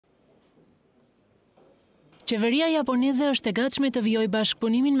Qeveria japoneze është e gatshme të vijojë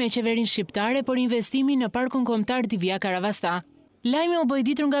bashkëpunimin me qeverinë shqiptare për investimin në Parkun Kombëtar Divjake-Karavasta. Lajmi u bë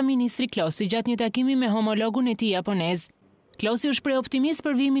ditur nga ministri Klosi gjatë një takimi me homologun e tij japonez. Klosi u shpreh optimist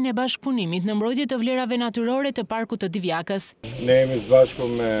për vijimin e bashkëpunimit në mbrojtje të vlerave natyrore të Parkut të Divjakës. Ne jemi së bashku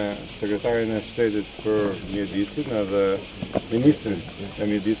me sekretarin e shtetit për Mjedisit edhe ministrin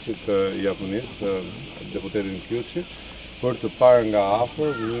e Mjedisit të Japonisë, deputetin KIUCHI, për të parë nga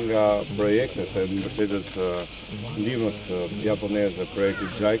afër një nga projektet e Mbeshtetit ndihmës japoneze, Projekti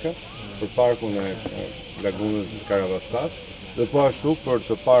Divjake për parkun e lagunës Karavastas, dhe po ashtu për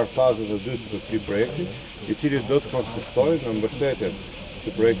të parë fazën e dytë të këtij projekti, i cili do të konsistojë në mbështetjen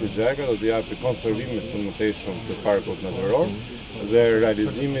të Projektit Divjake, do të japë konservimit të mëtejshëm të parkut natyror dhe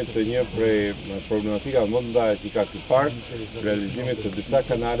realizimit të një prej problematika më të mëdha që ka ky park, realizimit të disa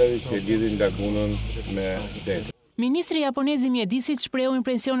kanaleve që lidhin lagunën me detin. Ministri japonez I Mjedisit shprehu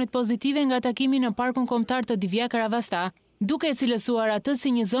impresionet pozitive nga takimi në Parkun Kombëtar të Divjake-Karavasta, duke e cilësuar atë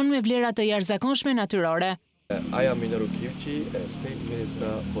si një zonë me vlera të jashtëzakonshme natyrore. Minoru KIUCHI, State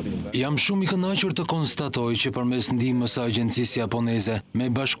Minister for Investment. Jam shumë I kënaqur të konstatoj që përmes ndihmës së agjencisë japoneze me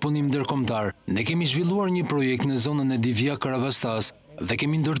bashkëpunim ndërkombëtar, ne kemi zhvilluar një projekt në zonën e Divjake-Karavastas dhe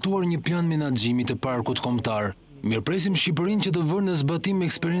kemi ndertuar një plan menaxhimi të parkut kombëtar. Mirpresim Shqipërinë që të vërë në zbatim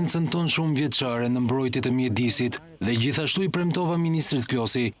eksperiencën tonë shumë vjeçare në mbrojtje të Mjedisit dhe gjithashtu I premtova ministrit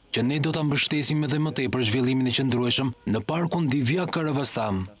Klosi që ne do ta mbështesim edhe më tepër zhvillimin e qëndrueshëm në Parkun Divjake-Karavasta.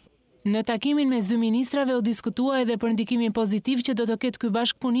 Në takimin mes dy ministrave u diskutua edhe për ndikimin pozitiv që do të ketë ky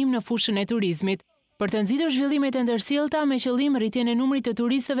bashkëpunim në fushën e turizmit, për të nxitur zhvillimet e ndërsjellta me qëllim rritjen e numrit të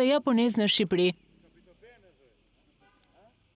turistëve japonez në Shqipëri.